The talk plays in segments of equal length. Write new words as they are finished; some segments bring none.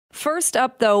First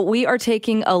up, though, we are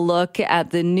taking a look at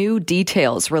the new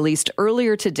details released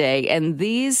earlier today, and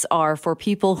these are for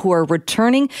people who are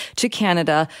returning to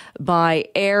Canada by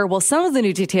air. Well, some of the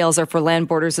new details are for land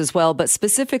borders as well, but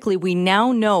specifically, we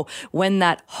now know when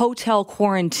that hotel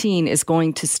quarantine is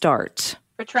going to start.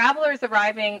 For travelers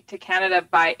arriving to Canada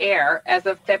by air, as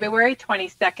of February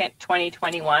 22nd,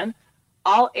 2021,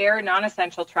 all air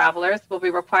non-essential travelers will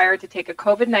be required to take a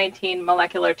COVID-19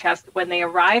 molecular test when they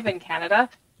arrive in Canada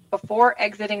before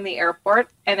exiting the airport,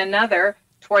 and another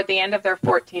toward the end of their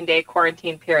 14-day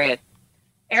quarantine period.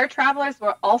 Air travelers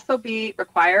will also be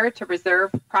required to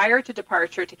reserve, prior to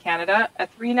departure to Canada, a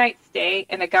 3-night stay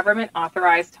in a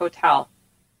government-authorized hotel.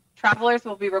 Travelers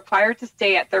will be required to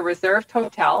stay at their reserved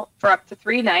hotel for up to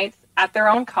 3 nights at their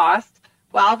own cost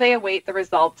while they await the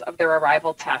results of their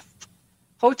arrival test.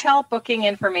 Hotel booking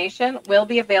information will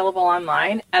be available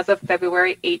online as of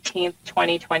February 18th,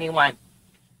 2021.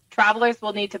 Travelers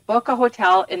will need to book a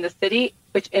hotel in the city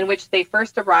in which they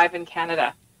first arrive in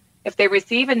Canada. If they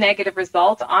receive a negative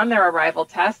result on their arrival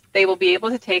test, they will be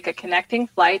able to take a connecting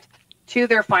flight to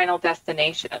their final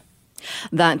destination.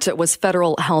 That was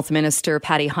Federal Health Minister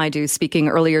Patty Hajdu speaking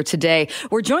earlier today.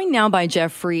 We're joined now by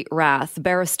Jeffrey Rath,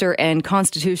 barrister and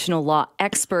constitutional law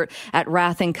expert at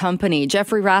Rath Company.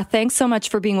 Jeffrey Rath, thanks so much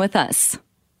for being with us.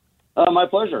 My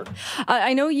pleasure.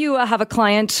 I know you have a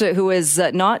client who is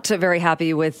not very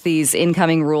happy with these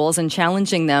incoming rules and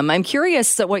challenging them. I'm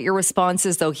curious what your response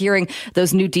is, though, hearing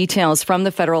those new details from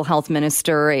the Federal Health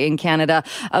Minister in Canada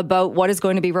about what is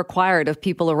going to be required of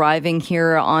people arriving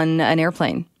here on an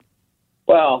airplane.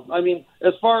 Well, I mean,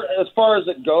 as far as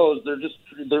it goes,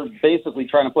 they're basically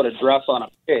trying to put a dress on a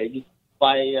pig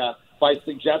by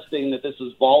suggesting that this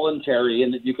is voluntary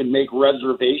and that you can make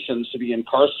reservations to be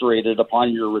incarcerated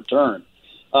upon your return.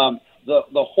 The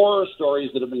horror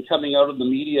stories that have been coming out of the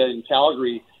media in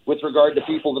Calgary with regard to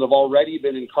people that have already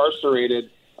been incarcerated,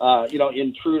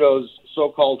 in Trudeau's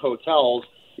so-called hotels,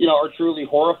 are truly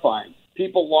horrifying.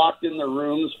 People locked in their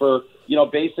rooms for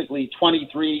basically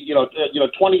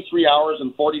 23 hours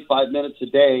and 45 minutes a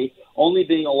day, only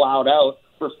being allowed out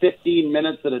for 15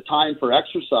 minutes at a time for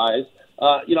exercise.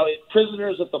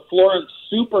 Prisoners at the Florence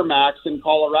Supermax in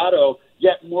Colorado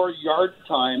get more yard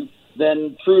time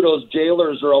than Trudeau's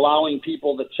jailers are allowing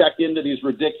people to check into these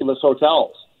ridiculous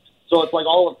hotels. So it's like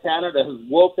all of Canada has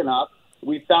woken up.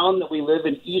 We found that we live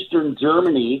in Eastern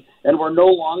Germany, and we're no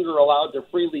longer allowed to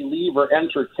freely leave or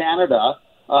enter Canada.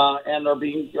 And are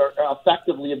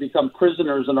effectively have become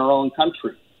prisoners in our own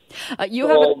country.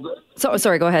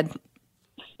 Sorry, go ahead.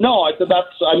 No, that's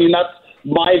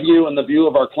my view and the view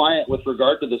of our client with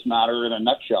regard to this matter in a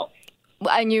nutshell.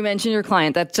 And you mentioned your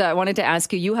client. I wanted to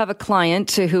ask you, you have a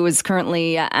client who is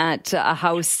currently at a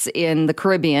house in the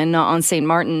Caribbean on St.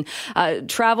 Martin,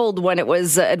 traveled when it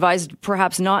was advised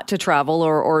perhaps not to travel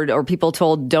or people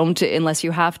told don't unless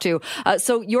you have to.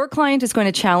 So your client is going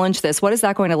to challenge this. What is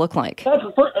that going to look like?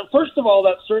 First of all,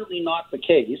 that's certainly not the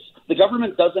case. The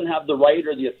government doesn't have the right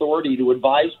or the authority to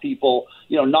advise people,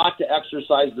 not to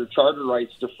exercise their charter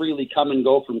rights to freely come and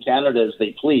go from Canada as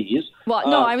they please. Well,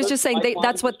 no, I was just saying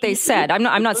that's what they said.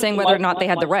 I'm not saying whether or not they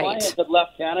had the right.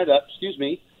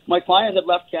 My client had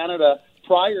left Canada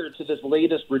prior to this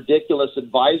latest ridiculous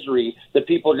advisory that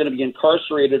people are going to be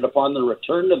incarcerated upon their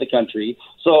return to the country.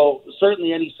 So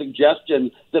certainly any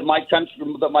suggestion that my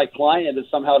client is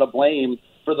somehow to blame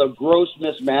for the gross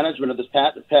mismanagement of this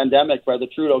pandemic by the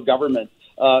Trudeau government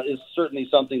is certainly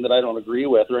something that I don't agree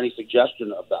with, or any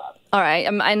suggestion of that. All right.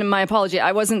 And my apology.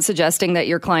 I wasn't suggesting that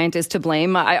your client is to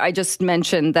blame. I just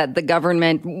mentioned that the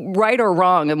government, right or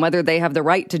wrong, and whether they have the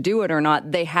right to do it or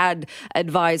not, they had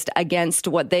advised against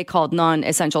what they called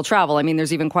non-essential travel. I mean,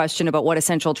 there's even question about what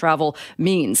essential travel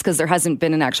means, because there hasn't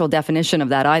been an actual definition of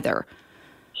that either.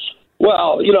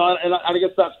 Well, and I guess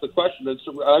that's the question. I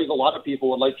think a lot of people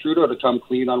would like Trudeau to come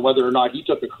clean on whether or not he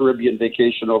took a Caribbean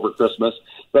vacation over Christmas,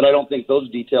 but I don't think those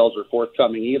details are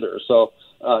forthcoming either. So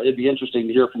it'd be interesting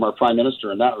to hear from our Prime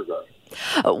Minister in that regard.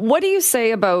 What do you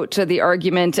say about the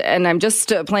argument, and I'm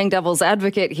just playing devil's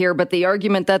advocate here, but the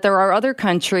argument that there are other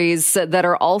countries that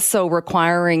are also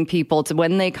requiring people to,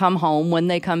 when they come home, when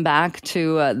they come back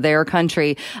to their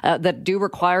country, that do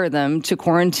require them to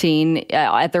quarantine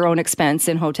at their own expense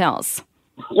in hotels?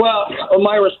 Well,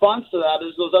 my response to that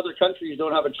is those other countries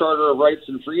don't have a charter of rights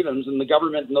and freedoms, and the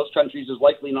government in those countries is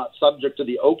likely not subject to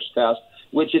the Oakes test,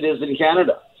 which it is in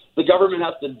Canada. The government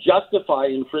has to justify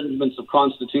infringements of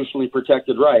constitutionally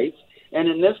protected rights, and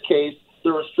in this case,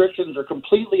 the restrictions are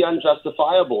completely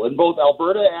unjustifiable. In both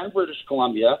Alberta and British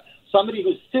Columbia, somebody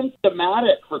who's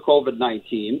symptomatic for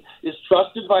COVID-19 is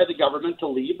trusted by the government to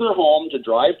leave their home, to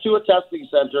drive to a testing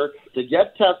center, to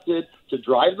get tested, to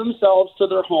drive themselves to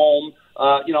their home,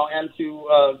 and to,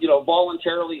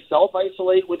 voluntarily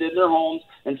self-isolate within their homes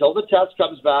until the test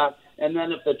comes back. And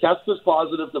then if the test is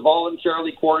positive, to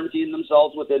voluntarily quarantine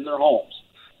themselves within their homes.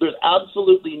 There's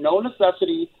absolutely no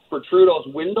necessity for Trudeau's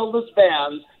windowless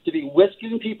vans to be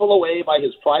whisking people away by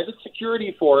his private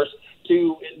security force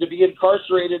to be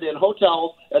incarcerated in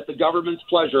hotels at the government's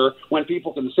pleasure when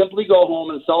people can simply go home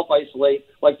and self-isolate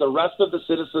like the rest of the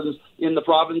citizens in the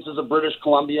provinces of British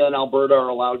Columbia and Alberta are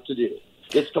allowed to do.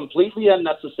 It's completely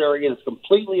unnecessary and it's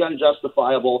completely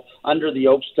unjustifiable under the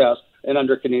Oakes test and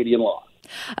under Canadian law.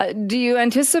 Do you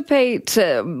anticipate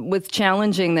with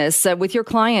challenging this with your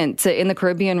client in the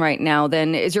Caribbean right now,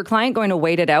 then is your client going to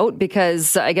wait it out?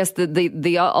 Because I guess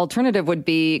the alternative would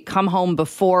be come home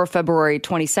before February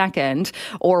 22nd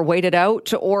or wait it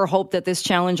out or hope that this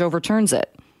challenge overturns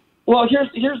it. Well,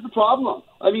 here's the problem.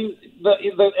 I mean,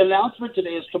 the announcement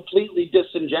today is completely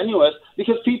disingenuous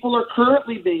because people are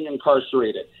currently being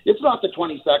incarcerated. It's not the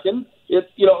 22nd.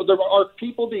 There are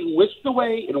people being whisked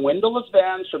away in windowless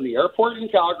vans from the airport in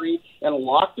Calgary and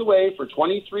locked away for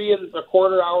 23 and a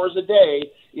quarter hours a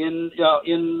day in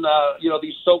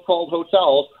these so-called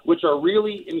hotels, which are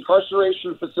really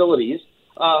incarceration facilities,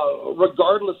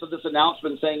 regardless of this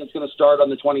announcement saying it's going to start on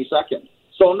the 22nd.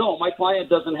 So, no, my client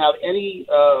doesn't have any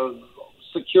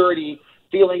security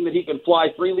feeling that he can fly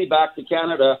freely back to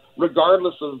Canada,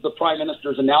 regardless of the Prime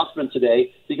Minister's announcement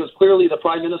today, because clearly the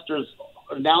Prime Minister's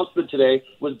announcement today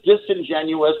was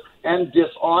disingenuous and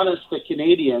dishonest to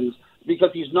Canadians because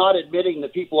he's not admitting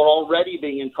that people are already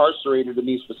being incarcerated in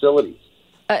these facilities.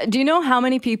 Do you know how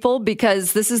many people?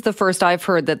 Because this is the first I've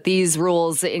heard that these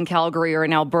rules in Calgary or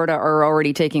in Alberta are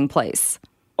already taking place.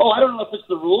 Oh, I don't know if it's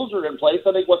the rules are in place.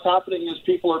 I think what's happening is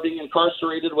people are being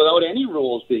incarcerated without any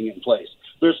rules being in place.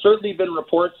 There's certainly been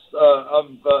reports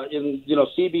in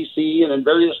CBC and in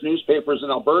various newspapers in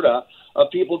Alberta of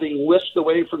people being whisked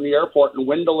away from the airport in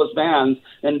windowless vans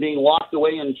and being locked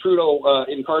away in Trudeau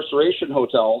incarceration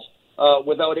hotels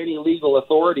without any legal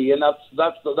authority. And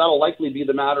that'll likely be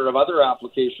the matter of other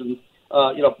applications,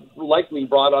 likely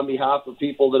brought on behalf of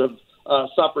people that have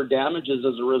suffered damages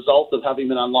as a result of having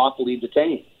been unlawfully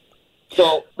detained.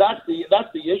 So that's the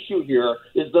issue here,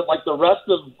 is that like the rest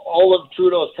of all of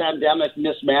Trudeau's pandemic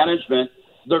mismanagement,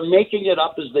 they're making it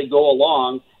up as they go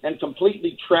along and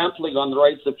completely trampling on the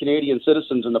rights of Canadian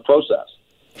citizens in the process.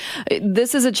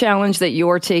 This is a challenge that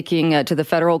you're taking to the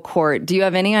federal court. Do you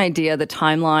have any idea the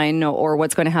timeline or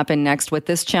what's going to happen next with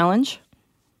this challenge?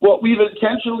 Well, we've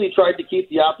intentionally tried to keep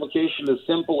the application as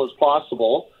simple as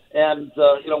possible. And,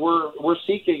 we're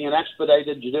seeking an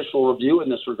expedited judicial review in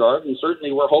this regard. And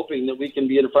certainly we're hoping that we can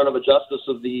be in front of a justice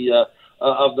of the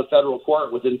federal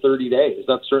court within 30 days.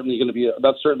 That's certainly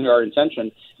our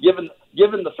intention, given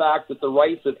the fact that the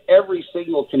rights of every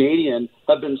single Canadian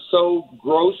have been so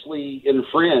grossly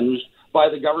infringed by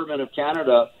the government of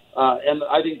Canada. And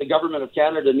I think the government of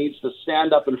Canada needs to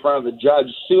stand up in front of a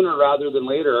judge sooner rather than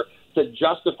later to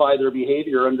justify their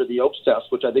behavior under the Oakes test,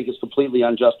 which I think is completely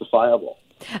unjustifiable.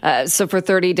 So for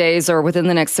 30 days or within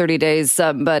the next 30 days,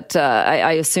 but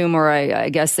I assume or I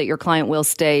guess that your client will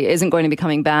isn't going to be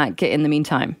coming back in the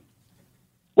meantime.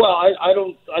 Well,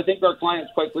 I think our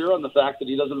client's quite clear on the fact that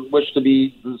he doesn't wish to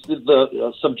be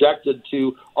subjected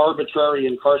to arbitrary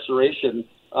incarceration,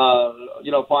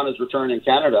 upon his return in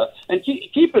Canada. And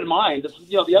keep in mind,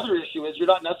 the other issue is you're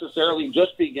not necessarily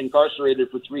just being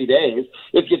incarcerated for 3 days.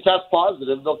 If you test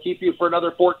positive, they'll keep you for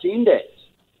another 14 days.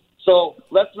 So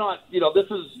let's not, this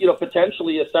is,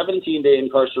 potentially a 17-day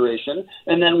incarceration.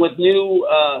 And then with new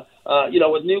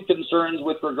concerns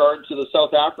with regard to the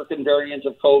South African variant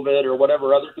of COVID or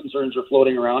whatever other concerns are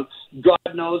floating around,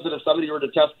 God knows that if somebody were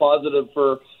to test positive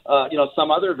for,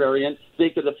 some other variant, they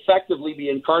could effectively be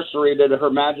incarcerated at Her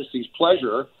Majesty's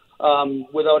pleasure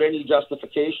without any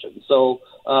justification. So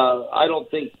I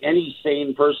don't think any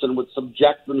sane person would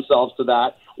subject themselves to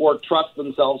that or trust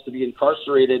themselves to be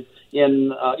incarcerated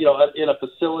in a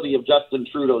facility of Justin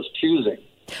Trudeau's choosing.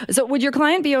 So would your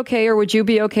client be okay, or would you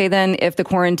be okay then if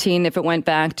it went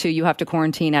back to you have to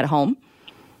quarantine at home?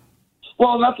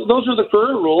 Well, those are the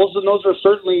current rules, and those are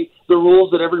certainly the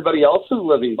rules that everybody else is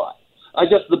living by. I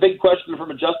guess the big question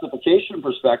from a justification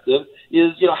perspective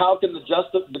is, how can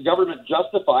the government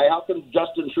justify, how can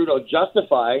Justin Trudeau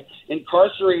justify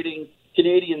incarcerating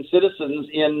Canadian citizens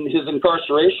in his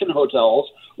incarceration hotels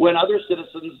when other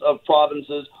citizens of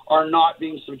provinces are not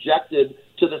being subjected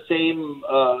to the same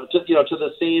to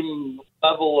the same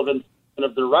level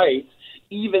of their rights,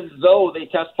 even though they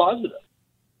test positive.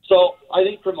 So I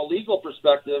think from a legal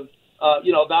perspective,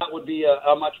 that would be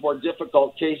a much more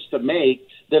difficult case to make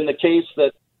than the case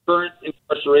that current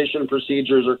incarceration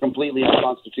procedures are completely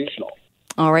unconstitutional.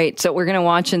 All right. So we're going to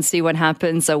watch and see what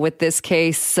happens with this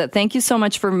case. Thank you so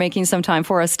much for making some time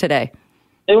for us today.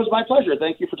 It was my pleasure.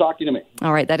 Thank you for talking to me.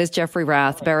 All right. That is Jeffrey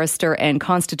Rath, barrister and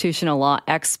constitutional law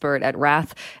expert at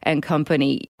Rath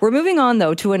Company. We're moving on,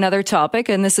 though, to another topic,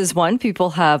 and this is one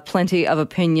people have plenty of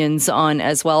opinions on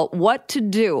as well. What to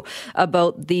do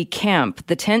about the camp,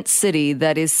 the tent city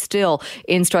that is still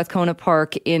in Strathcona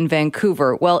Park in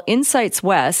Vancouver. Well, Insights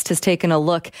West has taken a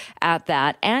look at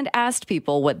that and asked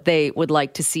people what they would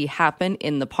like to see happen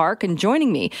in the park. And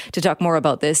joining me to talk more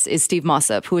about this is Steve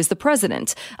Mossop, who is the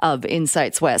president of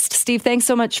Insights West. Steve, thanks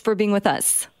so much for being with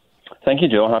us. Thank you,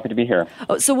 Jill. Happy to be here.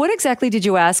 So what exactly did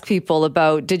you ask people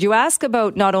about? Did you ask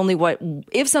about not only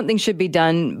if something should be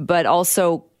done, but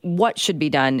also what should be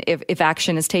done if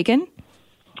action is taken?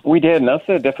 We did, and that's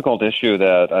a difficult issue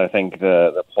that I think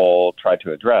the poll tried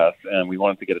to address, and we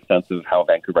wanted to get a sense of how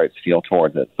Vancouverites feel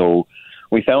towards it. So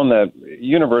we found that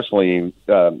universally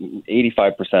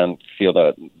 85% feel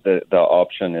that the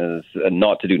option is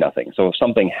not to do nothing. So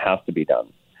something has to be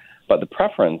done. But the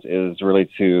preference is really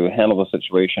to handle the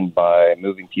situation by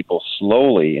moving people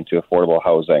slowly into affordable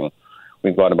housing.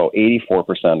 We've got about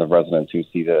 84% of residents who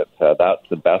see that that's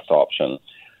the best option.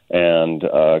 And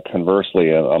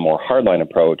conversely, a more hardline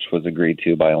approach was agreed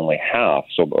to by only half.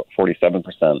 So about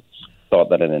 47% thought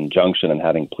that an injunction and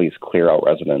having police clear out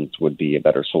residents would be a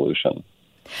better solution.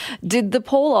 Did the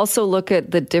poll also look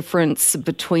at the difference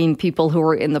between people who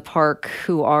are in the park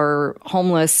who are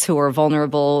homeless, who are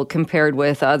vulnerable, compared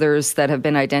with others that have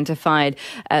been identified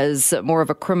as more of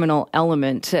a criminal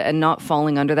element and not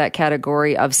falling under that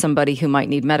category of somebody who might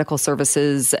need medical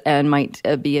services and might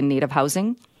be in need of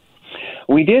housing?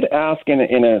 We did ask in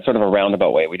a sort of a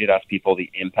roundabout way. We did ask people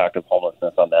the impact of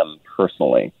homelessness on them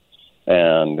personally.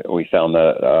 And we found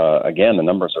that, again, the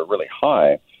numbers are really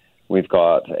high. We've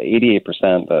got 88%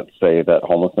 that say that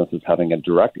homelessness is having a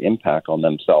direct impact on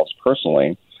themselves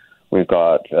personally. We've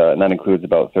got, and that includes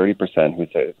about 30% who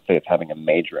say it's having a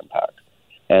major impact.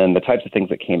 And the types of things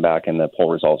that came back in the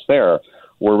poll results there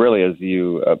were really, as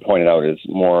you pointed out, is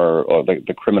more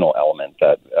the criminal element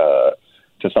that,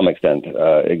 to some extent,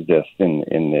 exists in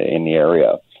the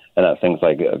area. And that's things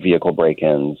like vehicle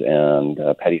break-ins and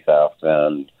petty theft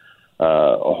and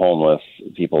homeless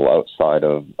people outside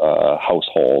of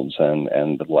households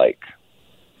and the like.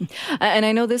 And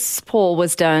I know this poll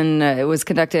was done, it was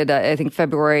conducted, I think,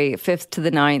 February 5th to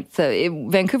the 9th,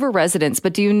 Vancouver residents.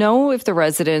 But do you know if the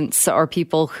residents are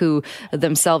people who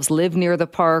themselves live near the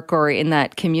park or in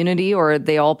that community, or are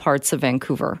they all parts of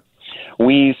Vancouver?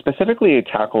 We specifically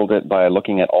tackled it by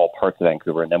looking at all parts of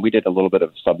Vancouver, and then we did a little bit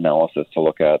of sub-analysis to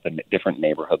look at the different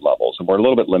neighborhood levels. And we're a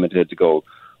little bit limited to go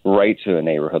right to a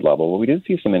neighborhood level. But we did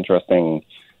see some interesting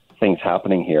things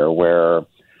happening here where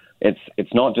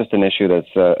it's not just an issue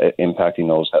that's impacting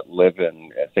those that live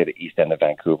in, say, the east end of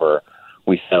Vancouver.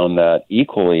 We found that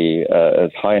equally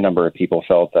as high a number of people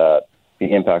felt that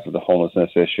the impact of the homelessness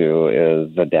issue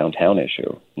is a downtown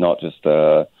issue, not just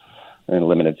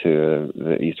limited to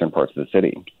the eastern parts of the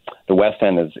city. The west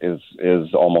end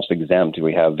is almost exempt.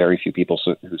 We have very few people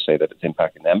who say that it's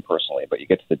impacting them personally, but you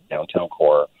get to the downtown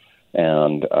core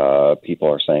and people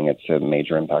are saying it's a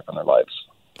major impact on their lives.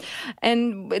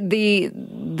 And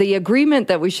the agreement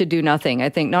that we should do nothing, I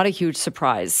think, not a huge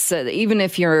surprise. Even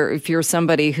if you're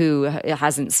somebody who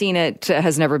hasn't seen it,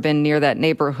 has never been near that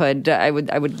neighborhood, I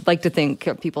would like to think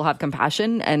people have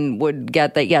compassion and would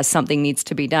get that, yes, something needs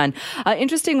to be done.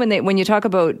 Interesting when you talk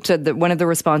about one of the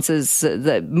responses,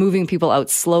 the moving people out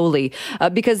slowly,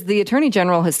 because the Attorney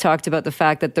General has talked about the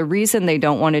fact that the reason they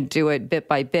don't want to do it bit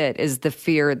by bit is the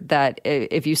fear that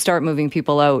if you start moving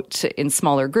people out in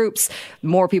smaller groups,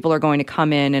 more people are going to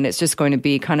come in and it's just going to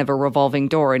be kind of a revolving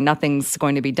door and nothing's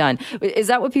going to be done. Is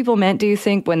that what people meant, do you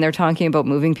think, when they're talking about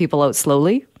moving people out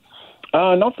slowly?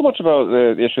 Not so much about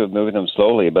the issue of moving them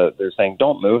slowly, but they're saying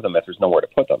don't move them if there's nowhere to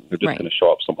put them. They're just going to show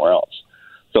up somewhere else.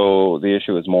 So the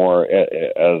issue is more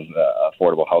as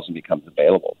affordable housing becomes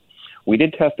available. We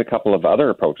did test a couple of other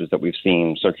approaches that we've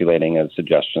seen circulating as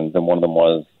suggestions, and one of them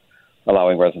was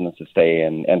allowing residents to stay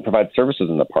and provide services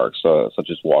in the park, such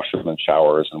as washroom and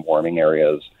showers and warming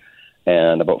areas.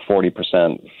 And about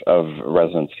 40% of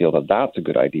residents feel that that's a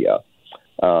good idea.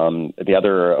 The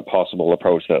other possible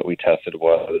approach that we tested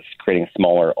was creating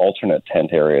smaller alternate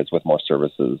tent areas with more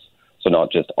services. So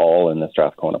not just all in the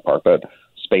Strathcona Park, but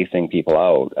spacing people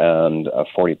out. And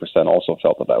 40% also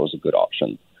felt that that was a good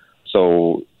option.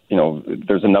 So,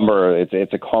 there's a number,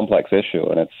 it's a complex issue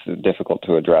and it's difficult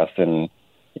to address in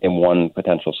one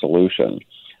potential solution.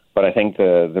 But I think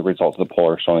the results of the poll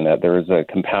are showing that there is a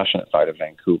compassionate side of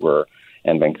Vancouver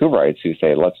and Vancouverites who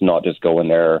say, let's not just go in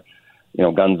there,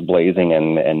 guns blazing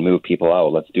and move people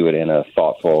out. Let's do it in a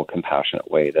thoughtful,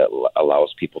 compassionate way that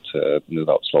allows people to move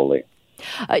out slowly.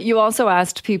 You also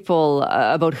asked people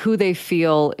about who they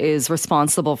feel is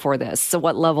responsible for this. So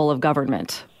what level of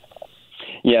government?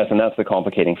 Yes, and that's the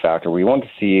complicating factor. We want to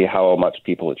see how much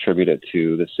people attribute it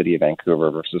to the city of Vancouver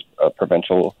versus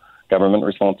provincial government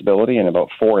responsibility, and about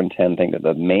 4 in 10 think that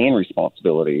the main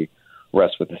responsibility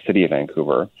rests with the city of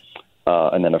Vancouver,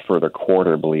 and then a further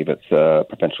quarter believe it's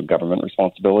provincial government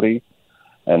responsibility,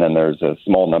 and then there's a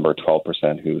small number,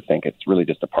 12%, who think it's really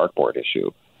just a park board issue.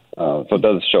 So it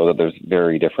does show that there's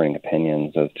very differing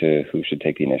opinions as to who should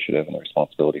take the initiative and the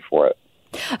responsibility for it.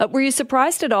 Were you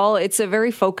surprised at all? It's a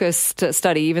very focused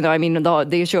study, even though,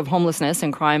 the issue of homelessness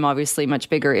and crime, obviously much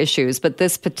bigger issues, but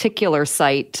this particular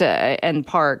site and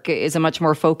park is a much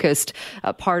more focused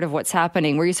part of what's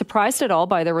happening. Were you surprised at all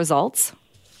by the results?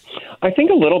 I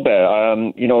think a little bit.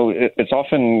 It's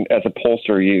often, as a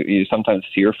pollster, you sometimes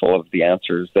fearful of the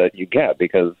answers that you get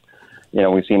because,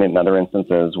 we've seen it in other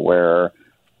instances where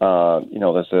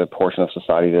there's a portion of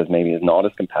society that maybe is not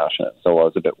as compassionate. So I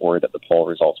was a bit worried that the poll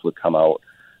results would come out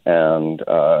and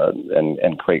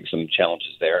create some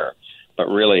challenges there. But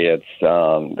really, it's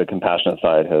the compassionate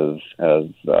side has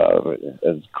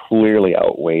clearly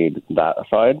outweighed that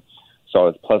side. So I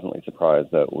was pleasantly surprised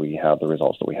that we have the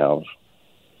results that we have.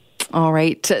 All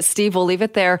right, Steve, we'll leave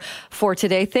it there for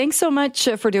today. Thanks so much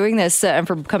for doing this and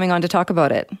for coming on to talk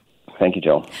about it. Thank you,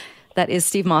 Jill. That is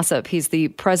Steve Mossop. He's the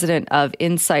president of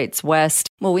Insights West.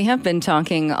 Well, we have been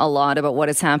talking a lot about what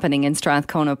is happening in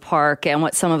Strathcona Park and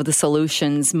what some of the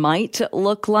solutions might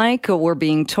look like. We're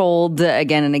being told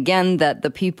again and again that the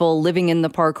people living in the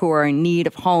park who are in need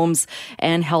of homes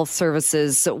and health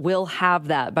services will have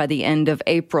that by the end of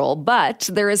April. But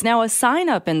there is now a sign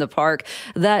up in the park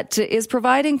that is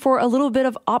providing for a little bit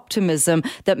of optimism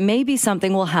that maybe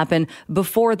something will happen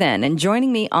before then. And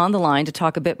joining me on the line to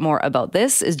talk a bit more about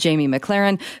this is Jamie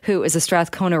MacLaren, who is a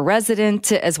Strathcona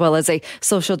resident as well as a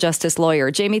social justice lawyer.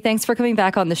 Jamie, thanks for coming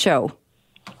back on the show.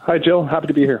 Hi, Jill. Happy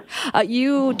to be here.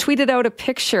 You tweeted out a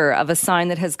picture of a sign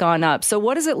that has gone up. So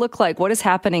what does it look like? What is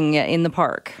happening in the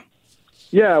park?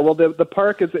 Yeah, well, the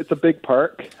park it's a big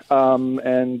park.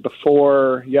 And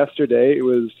before yesterday, it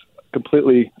was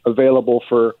completely available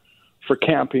for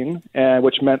camping, and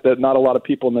which meant that not a lot of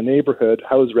people in the neighborhood,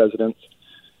 house residents,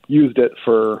 used it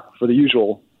for the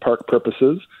usual park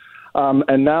purposes.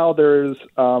 And now there's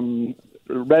tall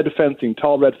red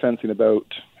fencing about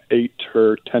 8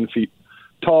 or 10 feet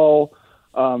tall,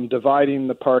 dividing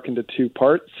the park into two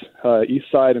parts, east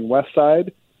side and west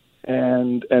side,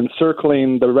 and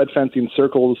circling the red fencing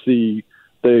circles the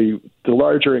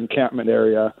larger encampment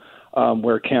area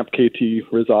where Camp KT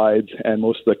resides and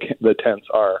most of the tents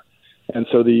are. And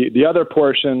so the other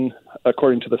portion,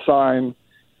 according to the sign,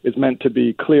 is meant to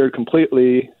be cleared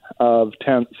completely of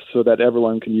tents so that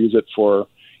everyone can use it for,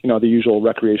 the usual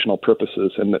recreational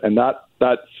purposes. And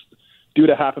that's due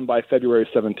to happen by February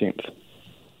 17th.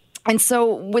 And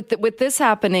so with this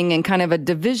happening and kind of a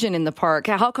division in the park,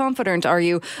 how confident are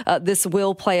you this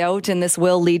will play out and this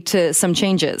will lead to some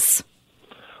changes?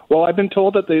 Well, I've been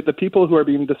told that the people who are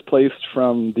being displaced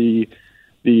from the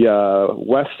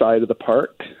west side of the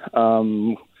park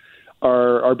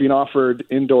are being offered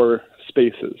indoor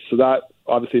spaces. So that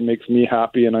obviously makes me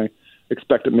happy, and I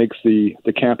expect it makes the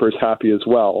campers happy as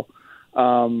well.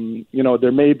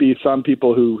 There may be some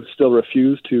people who still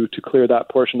refuse to clear that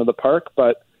portion of the park,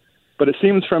 but it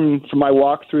seems from my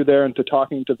walk through there and to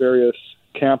talking to various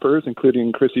campers,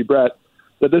 including Chrissy Brett,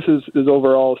 that this is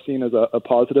overall seen as a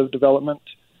positive development.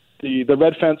 The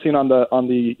red fencing on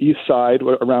the east side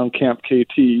around Camp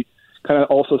KT kind of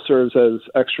also serves as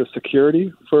extra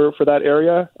security for that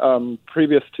area.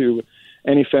 Previous to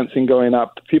any fencing going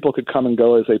up, people could come and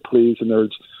go as they please, and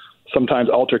there's sometimes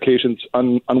altercations,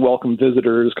 unwelcome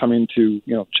visitors coming to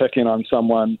check in on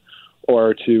someone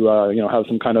or to have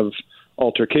some kind of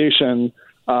altercation,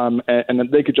 and then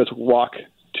they could just walk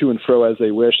to and fro as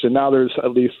they wished. And now there's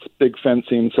at least big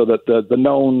fencing so that the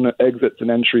known exits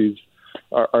and entries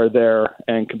are there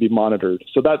and can be monitored.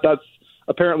 So that's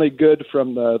apparently good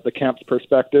from the camp's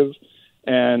perspective,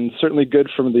 and certainly good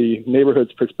from the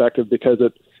neighborhood's perspective because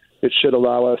it should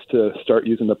allow us to start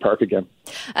using the park again.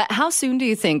 How soon do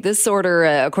you think? This order,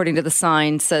 according to the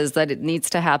sign, says that it needs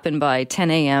to happen by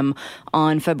 10 a.m.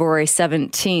 on February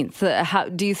 17th. How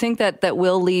do you think that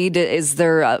will lead? Is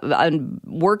there a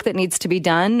work that needs to be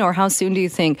done? Or how soon do you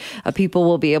think people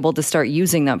will be able to start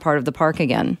using that part of the park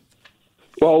again?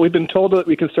 Well, we've been told that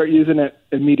we can start using it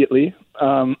immediately,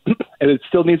 and it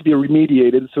still needs to be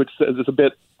remediated, so it's a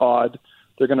bit odd.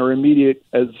 They're going to remediate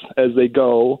as they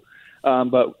go,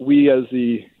 but we as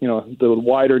the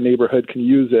wider neighborhood can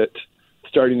use it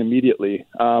starting immediately.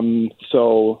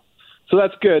 So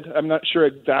that's good. I'm not sure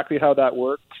exactly how that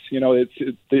works.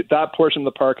 That portion of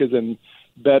the park is in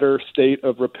better state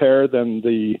of repair than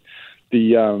the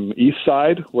east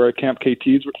side where Camp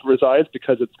KT resides,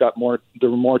 because there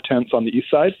were more tents on the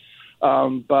east side.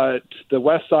 But the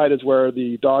west side is where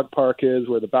the dog park is,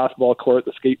 where the basketball court,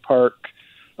 the skate park,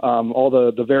 all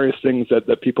the various things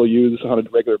that people use on a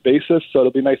regular basis. So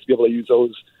it'll be nice to be able to use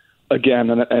those again.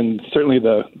 And certainly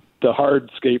the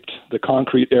hardscaped, the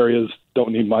concrete areas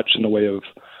don't need much in the way of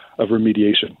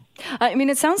remediation. I mean,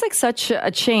 it sounds like such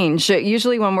a change.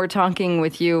 Usually when we're talking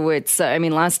with you, it's,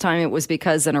 last time it was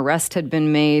because an arrest had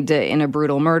been made in a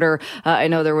brutal murder. I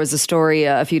know there was a story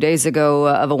a few days ago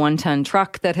of a 1-ton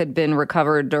truck that had been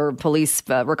recovered, or police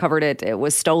recovered it. It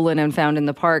was stolen and found in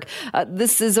the park.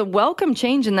 This is a welcome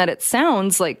change in that it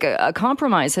sounds like a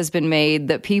compromise has been made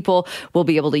that people will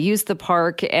be able to use the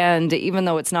park. And even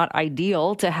though it's not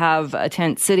ideal to have a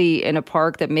tent city in a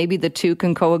park, that maybe the two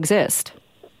can coexist.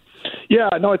 Yeah,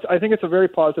 no, I think it's a very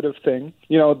positive thing.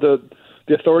 The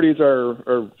authorities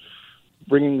are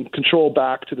bringing control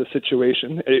back to the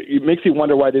situation. It makes you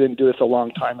wonder why they didn't do this a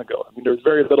long time ago. I mean, there's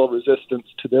very little resistance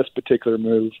to this particular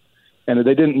move, and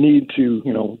they didn't need to,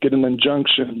 get an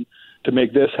injunction to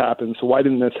make this happen. So why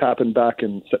didn't this happen back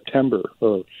in September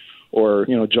or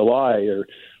July or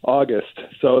August?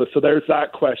 So there's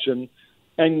that question,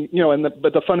 and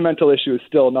but the fundamental issue is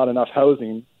still not enough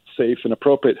housing, safe and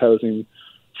appropriate housing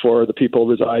for the people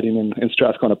residing in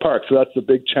Strathcona Park. So that's the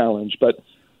big challenge. But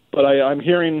I'm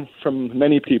hearing from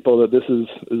many people that this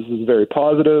is very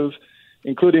positive,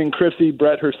 including Chrissy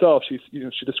Brett herself. She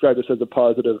described this as a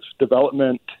positive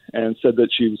development and said that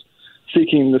she was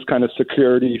seeking this kind of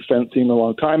security fencing a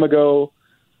long time ago.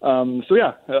 So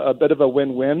yeah, a bit of a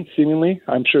win-win, seemingly.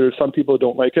 I'm sure some people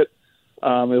don't like it. It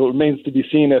remains to be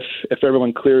seen if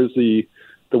everyone clears the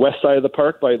west side of the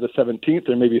park by the 17th.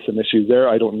 There may be some issues there.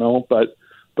 I don't know, but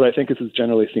I think this is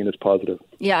generally seen as positive.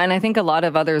 Yeah, and I think a lot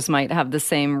of others might have the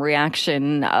same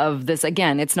reaction of this.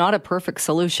 Again, it's not a perfect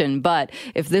solution, but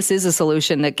if this is a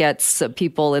solution that gets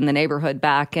people in the neighborhood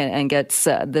back and gets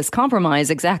this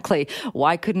compromise, exactly,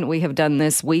 why couldn't we have done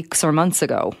this weeks or months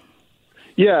ago?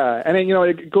 Yeah, and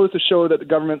it goes to show that the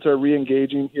governments are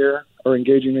re-engaging here, or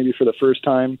engaging maybe for the first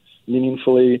time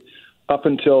meaningfully. Up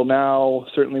until now,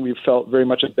 certainly we've felt very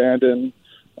much abandoned,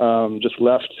 just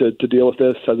left to deal with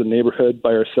this as a neighborhood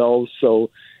by ourselves. So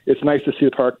it's nice to see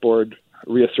the Park Board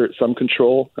reassert some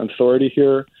control and authority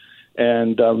here,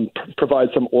 and provide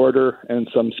some order and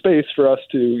some space for us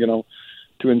to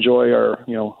enjoy our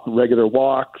regular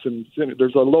walks. And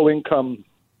there's a low-income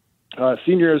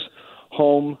seniors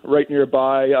home right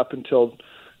nearby. Up until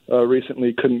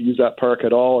recently, couldn't use that park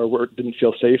at all, or didn't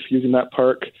feel safe using that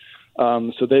park.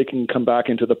 So they can come back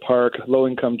into the park.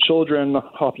 Low-income children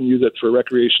often use it for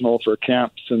recreational, for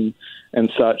camps and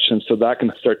such, and so that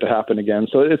can start to happen again.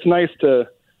 So it's nice to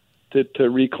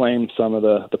reclaim some of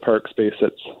the park space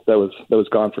that was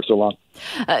gone for so long.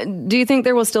 Do you think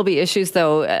there will still be issues,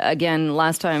 though? Again,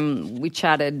 last time we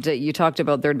chatted, you talked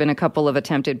about there had been a couple of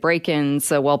attempted break-ins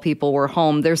while people were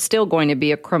home. There's still going to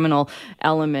be a criminal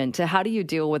element. How do you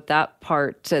deal with that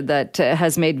part that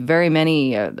has made very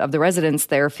many of the residents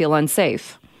there feel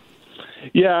unsafe?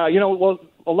 Yeah, well,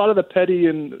 a lot of the petty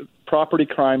and property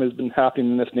crime has been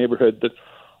happening in this neighborhood that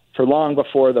for long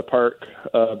before the park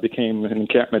became an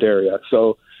encampment area.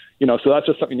 So that's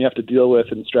just something you have to deal with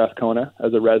in Strathcona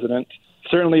as a resident.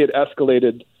 Certainly it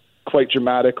escalated quite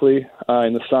dramatically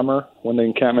in the summer when the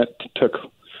encampment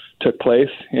took place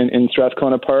in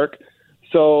Strathcona Park.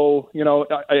 So,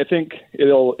 I think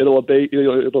it'll abate,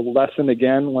 it'll lessen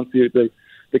again once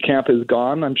the camp is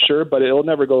gone, I'm sure, but it'll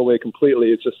never go away completely.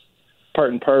 It's just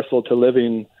part and parcel to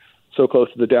living so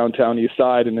close to the downtown east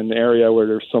side and in an area where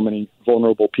there's so many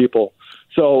vulnerable people.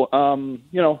 So,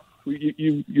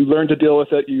 you learn to deal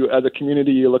with it. You, as a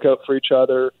community, you look out for each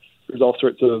other. There's all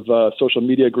sorts of social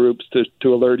media groups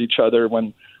to alert each other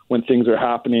when things are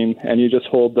happening, and you just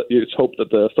hope that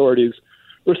the authorities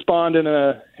respond in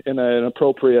an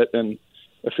appropriate and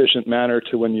efficient manner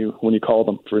to when you call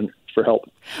them for help.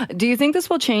 Do you think this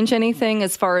will change anything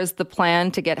as far as the plan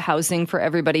to get housing for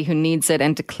everybody who needs it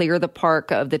and to clear the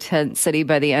park of the tent city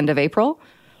by the end of April?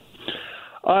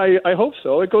 I hope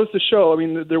so. It goes to show,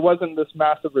 there wasn't this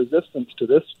massive resistance to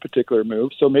this particular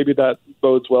move, so maybe that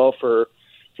bodes well for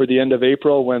the end of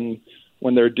April when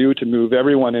they're due to move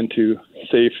everyone into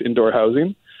safe indoor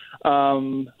housing.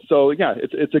 So yeah,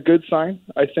 it's a good sign,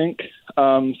 I think.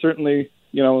 Certainly,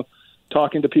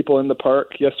 talking to people in the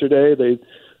park yesterday,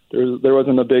 there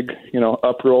wasn't a big,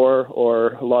 uproar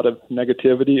or a lot of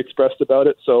negativity expressed about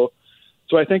it. So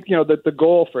I think, that the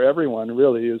goal for everyone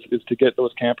really is to get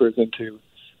those campers into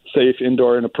safe,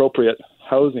 indoor, and appropriate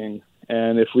housing.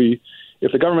 And if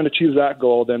the government achieves that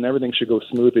goal, then everything should go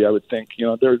smoothly, I would think.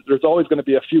 There's always going to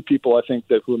be a few people, I think,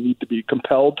 that will need to be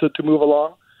compelled to move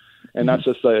along. And that's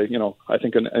just I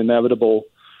think an inevitable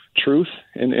truth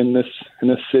in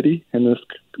this city, in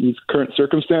these current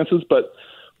circumstances. But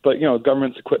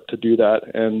government's equipped to do that,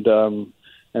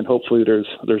 and hopefully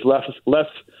there's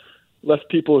less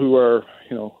people who are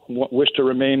wish to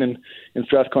remain in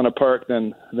Strathcona Park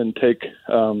than take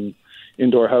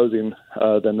indoor housing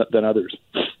than others.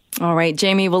 All right,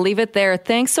 Jamie, we'll leave it there.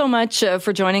 Thanks so much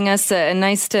for joining us. And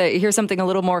nice to hear something a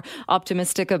little more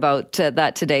optimistic about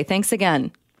that today. Thanks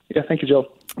again. Yeah, thank you, Jill.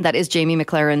 That is Jamie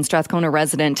MacLaren, Strathcona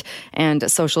resident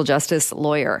and social justice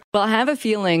lawyer. Well, I have a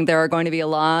feeling there are going to be a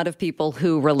lot of people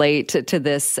who relate to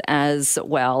this as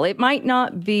well. It might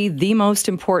not be the most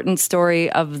important story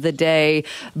of the day,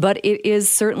 but it is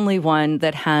certainly one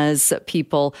that has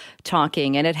people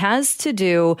talking. And it has to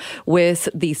do with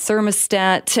the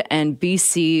thermostat and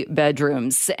BC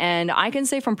bedrooms. And I can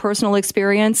say from personal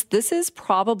experience, this is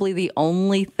probably the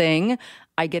only thing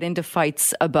I get into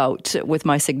fights about with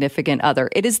my significant other.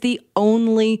 It is the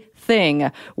only thing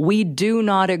we do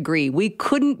not agree. We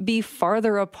couldn't be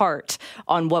farther apart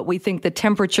on what we think the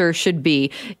temperature should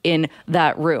be in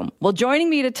that room. Well, joining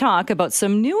me to talk about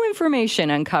some new information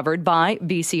uncovered by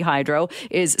BC Hydro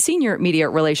is Senior Media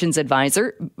Relations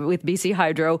Advisor with BC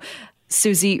Hydro,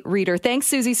 Susie Rieder. Thanks,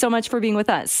 Susie, so much for being with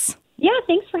us. Yeah,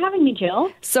 thanks for having me,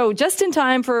 Jill. So just in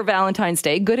time for Valentine's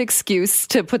Day, good excuse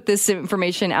to put this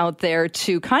information out there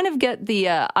to kind of get the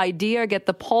idea, get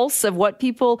the pulse of what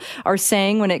people are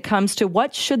saying when it comes to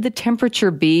what should the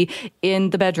temperature be in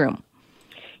the bedroom.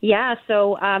 Yeah,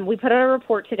 so we put out a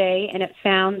report today, and it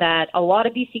found that a lot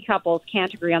of BC couples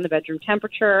can't agree on the bedroom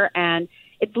temperature, and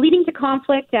it's leading to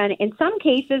conflict. And in some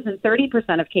cases, in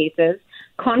 30% of cases,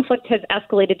 conflict has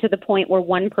escalated to the point where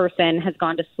one person has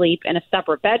gone to sleep in a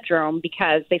separate bedroom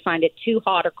because they find it too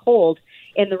hot or cold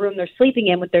in the room they're sleeping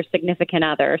in with their significant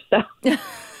other. So,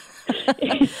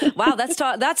 wow,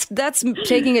 that's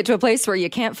taking it to a place where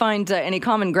you can't find any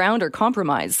common ground or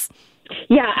compromise.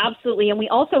 Yeah, absolutely. And we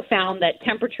also found that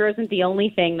temperature isn't the only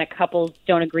thing that couples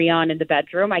don't agree on in the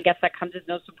bedroom. I guess that comes as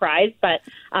no surprise, but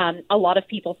a lot of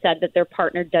people said that their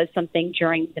partner does something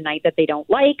during the night that they don't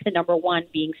like, the number one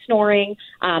being snoring,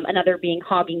 another being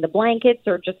hogging the blankets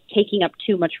or just taking up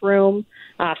too much room,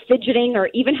 fidgeting, or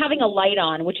even having a light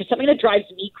on, which is something that drives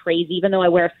me crazy, even though I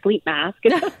wear a sleep mask.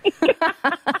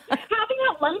 Having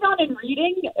that light on and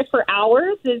reading for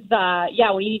hours is,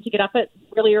 when you need to get up at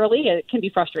really early, it can be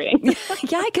frustrating.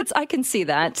 Yeah, I can see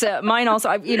that. Mine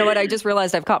also, you know what, I just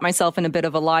realized I've caught myself in a bit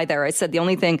of a lie there. I said the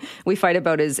only thing we fight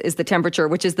about is the temperature,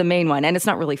 which is the main one. And it's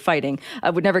not really fighting. I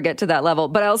would never get to that level.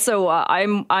 But also,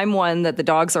 I'm one that the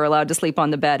dogs are allowed to sleep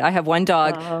on the bed. I have one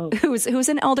dog who's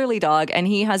an elderly dog, and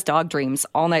he has dog dreams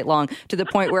all night long to the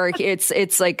point where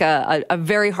it's like a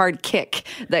very hard kick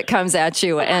that comes at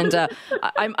you. And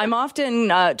I'm often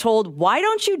told, why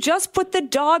don't you just put the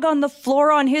dog on the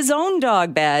floor on his own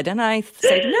dog bed? And I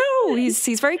say, no,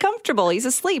 he's very comfortable. He's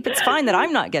asleep. It's fine that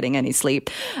I'm not getting any sleep.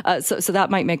 So that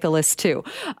might make the list too.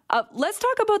 Let's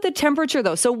talk about the temperature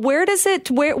though. So what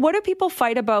do people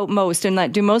fight about most?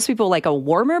 And do most people like a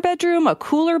warmer bedroom, a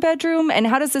cooler bedroom? And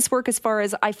how does this work as far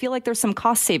as, I feel like there's some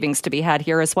cost savings to be had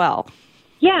here as well.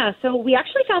 Yeah, so we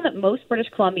actually found that most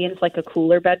British Columbians like a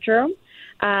cooler bedroom.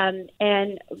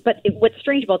 What's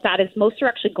strange about that is most are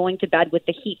actually going to bed with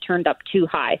the heat turned up too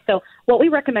high. So what we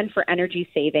recommend for energy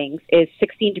savings is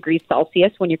 16 degrees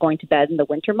Celsius when you're going to bed in the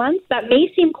winter months. That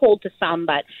may seem cold to some,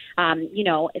 but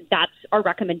that's our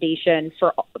recommendation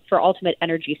for ultimate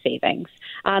energy savings.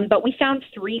 But we found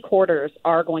 3/4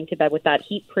 are going to bed with that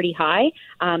heat pretty high.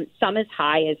 Some as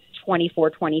high as 24,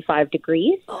 25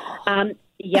 degrees.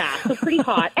 Yeah, so pretty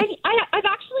hot. And I've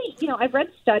actually, I've read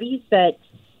studies that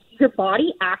your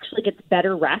body actually gets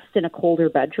better rest in a colder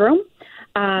bedroom.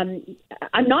 I'm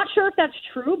not sure if that's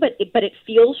true, but it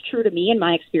feels true to me in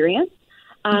my experience.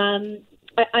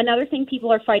 Another thing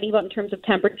people are fighting about in terms of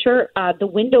temperature, the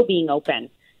window being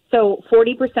open. So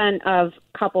 40% of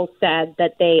couples said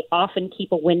that they often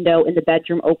keep a window in the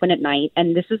bedroom open at night,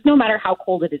 and this is no matter how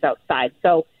cold it is outside.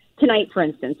 So tonight, for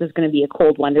instance, is going to be a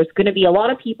cold one. There's going to be a lot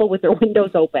of people with their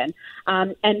windows open,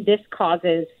 and this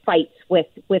causes fights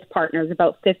with partners.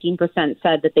 About 15%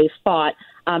 said that they've fought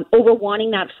over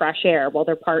wanting that fresh air while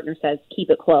their partner says, keep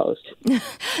it closed.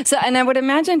 So, and I would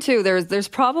imagine too, there's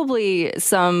probably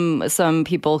some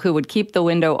people who would keep the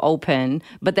window open,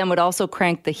 but then would also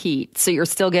crank the heat. So you're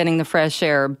still getting the fresh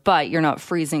air, but you're not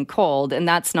freezing cold. And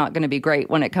that's not going to be great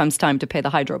when it comes time to pay the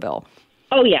hydro bill.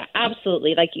 Oh, yeah,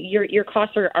 absolutely. Like your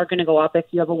costs are going to go up if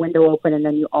you have a window open and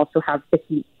then you also have the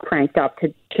heat cranked up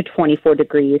to 24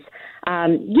 degrees.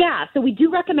 So we do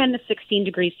recommend the 16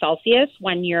 degrees Celsius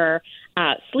when you're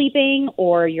sleeping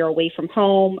or you're away from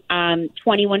home,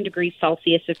 21 degrees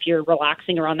Celsius if you're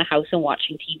relaxing around the house and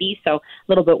watching TV, so a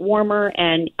little bit warmer,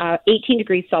 and 18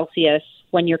 degrees Celsius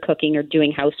when you're cooking or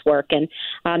doing housework. And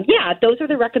those are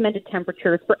the recommended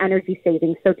temperatures for energy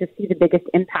savings, so to see the biggest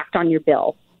impact on your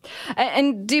bill.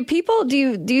 And do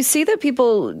you see that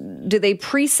people, do they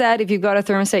preset, if you've got a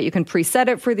thermostat, you can preset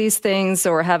it for these things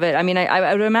or have it? I mean,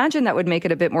 I would imagine that would make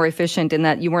it a bit more efficient in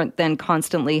that you weren't then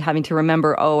constantly having to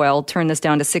remember, I'll turn this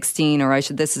down to 16 or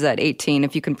this is at 18,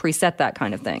 if you can preset that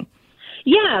kind of thing.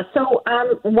 Yeah, so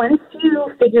once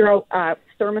you figure out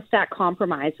thermostat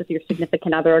compromise with your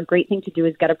significant other, a great thing to do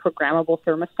is get a programmable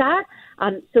thermostat.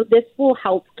 So this will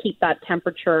help keep that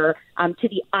temperature to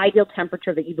the ideal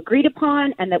temperature that you've agreed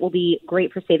upon, and that will be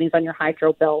great for savings on your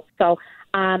hydro bill. So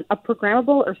a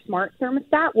programmable or smart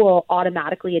thermostat will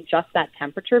automatically adjust that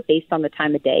temperature based on the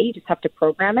time of day. You just have to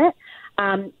program it.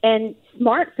 And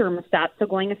smart thermostats, so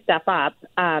going a step up,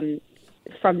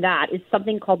 from that is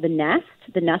something called the Nest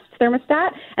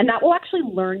thermostat, and that will actually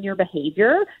learn your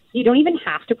behavior. So you don't even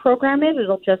have to program it.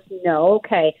 It'll just know,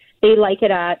 okay, they like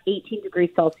it at 18 degrees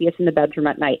Celsius in the bedroom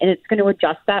at night, and it's going to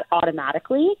adjust that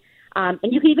automatically. And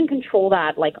you can even control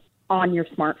that like on your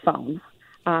smartphone.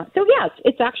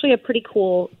 It's actually a pretty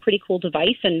cool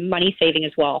device and money saving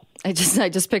as well. I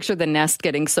just picture the Nest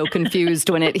getting so confused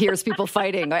when it hears people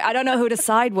fighting. I don't know who to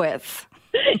side with.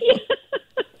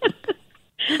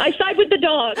 I side with the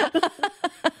dog.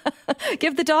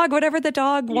 Give the dog whatever the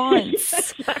dog wants.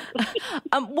 Exactly.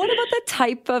 What about the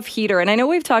type of heater? And I know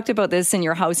we've talked about this in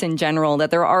your house in general, that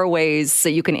there are ways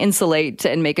that you can insulate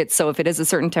and make it so if it is a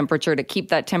certain temperature, to keep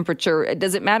that temperature.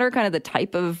 Does it matter kind of the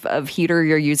type of heater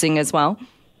you're using as well?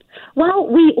 Well,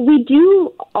 we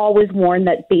do always warn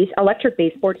that electric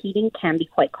baseboard heating can be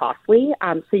quite costly.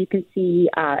 So you can see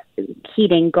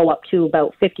heating go up to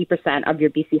about 50% of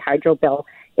your BC hydro bill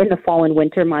in the fall and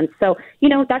winter months. So,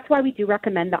 that's why we do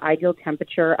recommend the ideal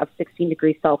temperature of 16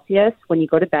 degrees Celsius when you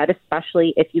go to bed,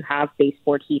 especially if you have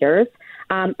baseboard heaters.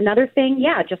 Another thing,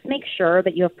 just make sure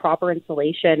that you have proper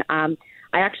insulation. I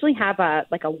actually have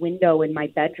a window in my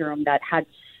bedroom that had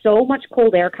so much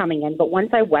cold air coming in, but once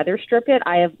I weather strip it,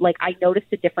 I noticed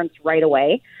a difference right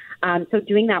away. So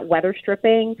doing that weather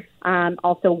stripping,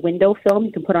 also window film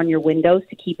you can put on your windows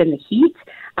to keep in the heat,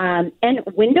 and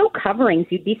window coverings.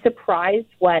 You'd be surprised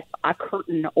what a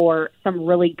curtain or some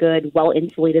really good,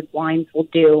 well-insulated blinds will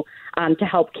do to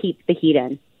help keep the heat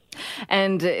in.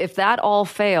 And if that all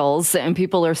fails and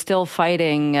people are still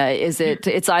fighting,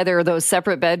 it's either those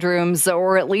separate bedrooms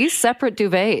or at least separate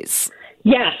duvets?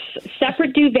 Yes,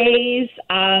 separate duvets.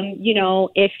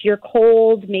 If you're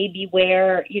cold, maybe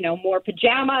wear, more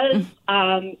pajamas.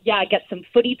 Get some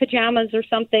footy pajamas or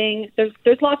something.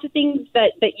 There's lots of things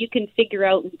that you can figure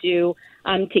out and do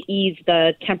to ease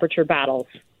the temperature battles.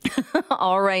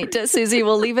 All right, Susie,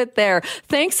 we'll leave it there.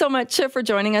 Thanks so much for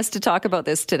joining us to talk about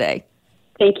this today.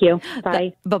 Thank you.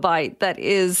 Bye. Bye-bye. That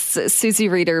is Susie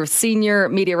Rieder, Senior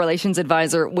Media Relations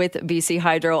Advisor with BC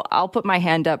Hydro. I'll put my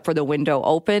hand up for the window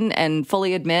open and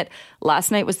fully admit,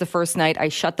 last night was the first night I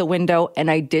shut the window,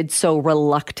 and I did so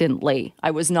reluctantly.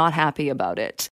 I was not happy about it.